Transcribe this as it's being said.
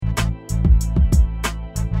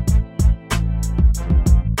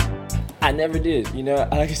I never did. You know,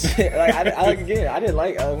 like I said, I didn't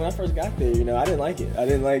like when I first got there. You know, I didn't like it. I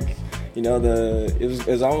didn't like, you know, it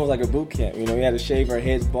was almost like a boot camp. You know, we had to shave our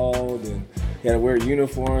heads bald, and we had to wear a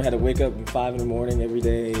uniform. Had to wake up at 5 a.m. every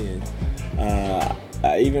day, and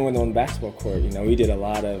even when on the basketball court, you know, we did a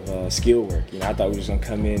lot of skill work. You know, I thought we was gonna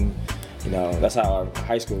come in. You know, that's how our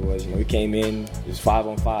high school was. You know, we came in, it was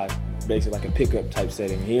 5-on-5, basically like a pickup type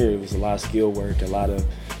setting. Here, it was a lot of skill work, a lot of,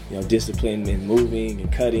 you know, discipline and moving and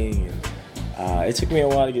cutting. And it took me a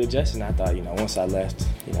while to get adjusted. And I thought, you know, once I left,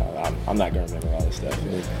 you know, I'm not gonna remember all this stuff.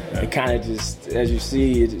 And it kind of just, as you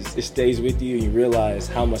see, it stays with you. And you realize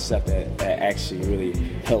how much stuff that actually really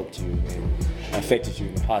helped you and affected you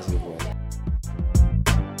in a positive way.